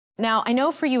Now, I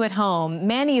know for you at home,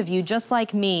 many of you, just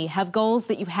like me, have goals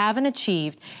that you haven't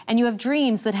achieved, and you have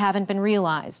dreams that haven't been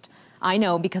realized. I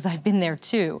know because I've been there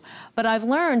too. But I've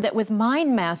learned that with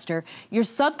Mind Master, your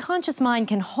subconscious mind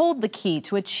can hold the key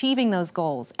to achieving those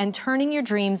goals and turning your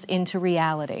dreams into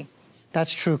reality.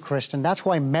 That's true, Kristen. That's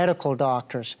why medical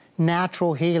doctors,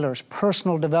 natural healers,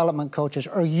 personal development coaches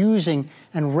are using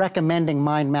and recommending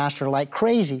Mind Master like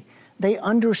crazy. They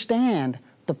understand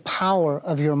the power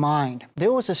of your mind.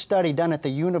 There was a study done at the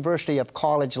University of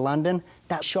College London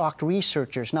that shocked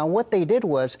researchers. Now, what they did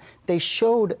was they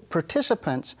showed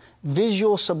participants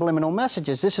visual subliminal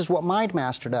messages. This is what Mind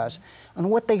Master does. And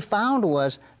what they found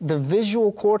was the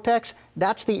visual cortex,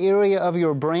 that's the area of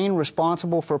your brain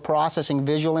responsible for processing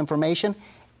visual information.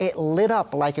 It lit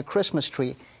up like a Christmas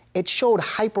tree. It showed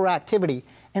hyperactivity.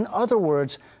 In other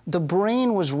words, the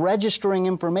brain was registering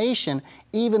information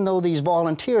even though these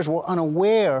volunteers were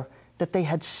unaware that they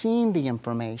had seen the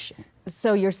information.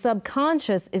 So your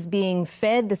subconscious is being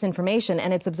fed this information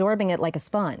and it's absorbing it like a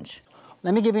sponge.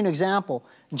 Let me give you an example.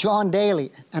 John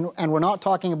Daly, and we're not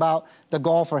talking about the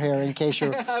golfer here in case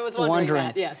you're I was wondering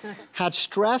that, yes. had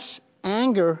stress,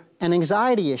 anger, and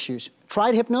anxiety issues.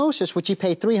 Tried hypnosis, which he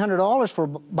paid $300 for,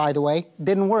 by the way,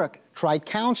 didn't work. Tried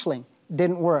counseling,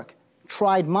 didn't work.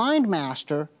 Tried Mind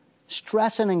Master,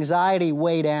 stress and anxiety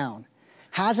way down.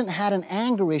 Hasn't had an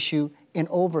anger issue in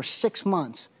over 6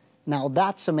 months. Now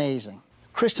that's amazing.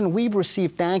 Kristen, we've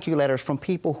received thank you letters from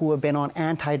people who have been on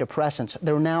antidepressants.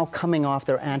 They're now coming off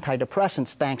their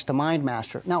antidepressants thanks to Mind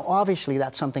Master. Now obviously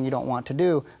that's something you don't want to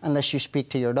do unless you speak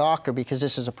to your doctor because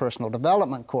this is a personal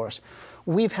development course.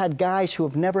 We've had guys who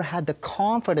have never had the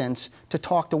confidence to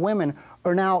talk to women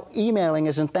are now emailing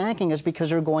us and thanking us because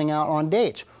they're going out on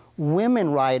dates.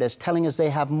 Women write us telling us they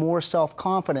have more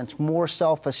self-confidence, more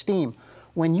self-esteem.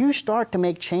 When you start to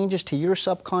make changes to your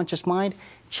subconscious mind,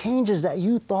 changes that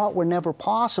you thought were never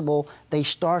possible, they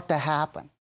start to happen.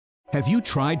 Have you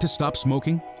tried to stop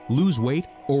smoking, lose weight,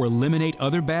 or eliminate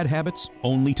other bad habits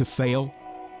only to fail?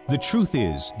 The truth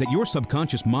is that your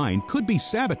subconscious mind could be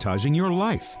sabotaging your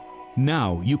life.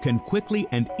 Now you can quickly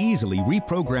and easily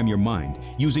reprogram your mind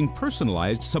using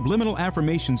personalized subliminal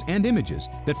affirmations and images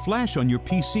that flash on your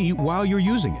PC while you're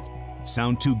using it.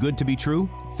 Sound too good to be true?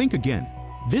 Think again.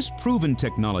 This proven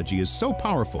technology is so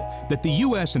powerful that the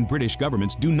US and British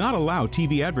governments do not allow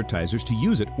TV advertisers to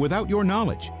use it without your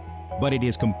knowledge. But it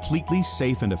is completely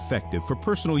safe and effective for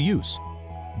personal use.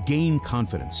 Gain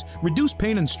confidence, reduce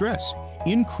pain and stress,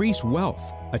 increase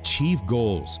wealth, achieve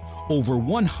goals. Over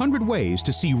 100 ways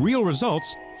to see real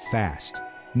results fast.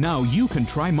 Now you can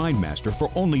try Mind Master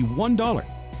for only $1.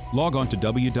 Log on to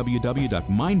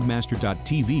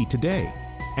www.mindmaster.tv today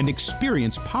and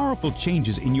experience powerful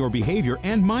changes in your behavior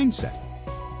and mindset.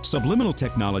 Subliminal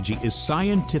technology is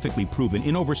scientifically proven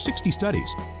in over 60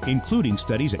 studies, including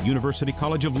studies at University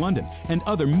College of London and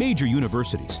other major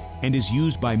universities, and is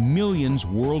used by millions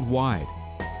worldwide.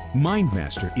 Mind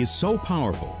Master is so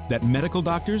powerful that medical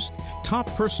doctors, top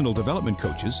personal development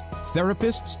coaches,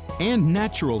 therapists, and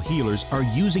natural healers are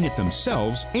using it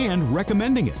themselves and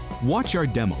recommending it. Watch our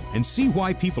demo and see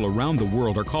why people around the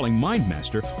world are calling Mind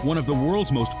Master one of the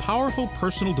world's most powerful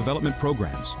personal development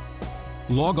programs.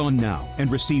 Log on now and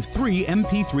receive 3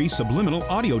 MP3 subliminal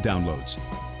audio downloads.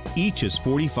 Each is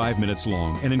 45 minutes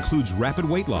long and includes rapid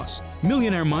weight loss,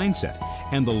 millionaire mindset,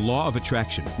 and the law of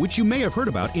attraction, which you may have heard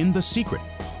about in The Secret.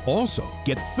 Also,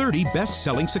 get 30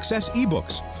 best-selling success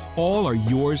ebooks. All are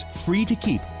yours free to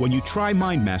keep when you try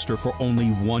Mind Master for only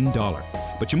 $1.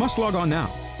 But you must log on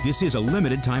now. This is a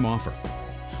limited time offer.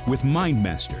 With Mind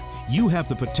Master, you have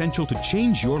the potential to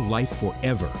change your life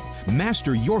forever.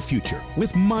 Master your future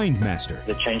with Mind Master.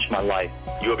 It changed my life.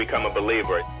 You will become a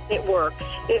believer. It works.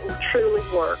 It truly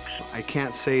works. I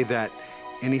can't say that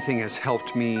anything has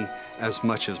helped me as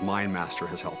much as Mind Master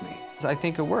has helped me. I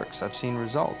think it works. I've seen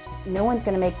results. No one's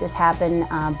going to make this happen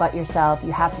but yourself.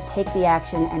 You have to take the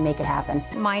action and make it happen.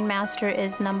 Mind Master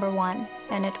is #1,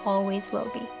 and it always will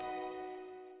be.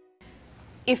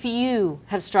 If you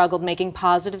have struggled making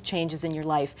positive changes in your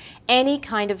life, any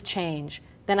kind of change,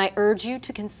 then I urge you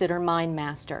to consider Mind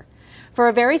Master. For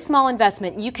a very small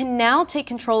investment, you can now take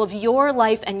control of your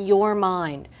life and your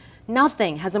mind.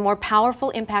 Nothing has a more powerful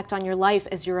impact on your life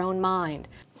as your own mind.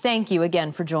 Thank you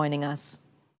again for joining us.